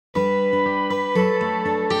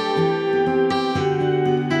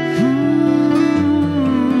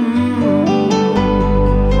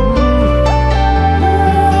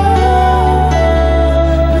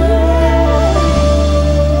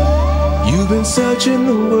been searching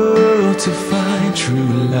the world to find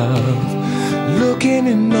true love, looking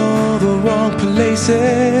in all the wrong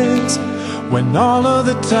places, when all of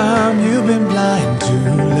the time you've been blind to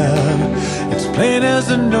love. It's plain as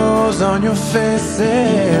the nose on your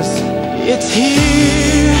faces. It's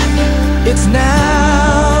here, it's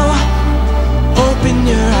now. Open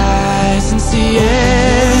your eyes and see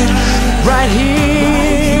it, right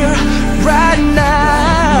here, right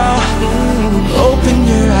now. Open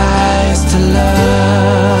your eyes to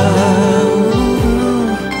love.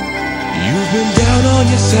 You've been down on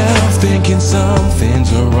yourself, thinking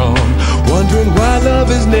something's wrong, wondering why love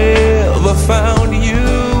has never found you.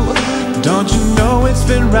 Don't you know it's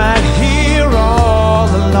been right here all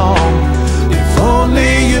along? If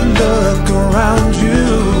only you look around you.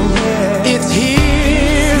 It's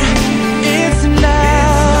here, it's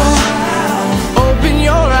now. Open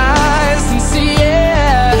your eyes and see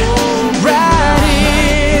it, right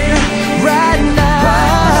here, right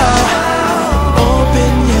now.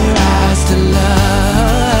 Open your eyes to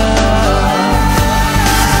love.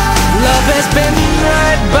 Love has been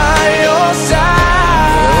right by your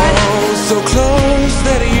side, oh, so close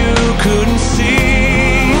that you couldn't see.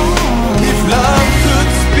 If love could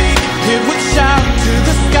speak, it would shout to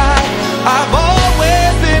the sky. I've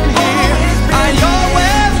always been here, I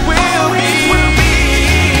always will be.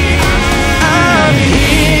 I'm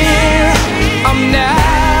here, I'm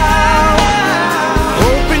now.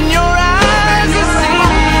 Open your eyes and see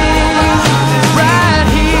me, right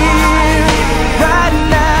here, right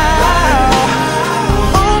now.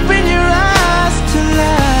 Open your eyes to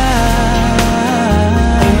love.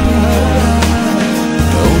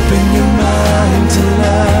 Open your mind to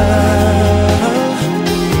love.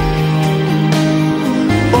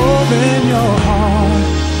 Open your heart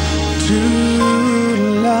to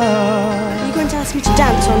love. Are you going to ask me to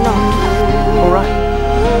dance or not? All right.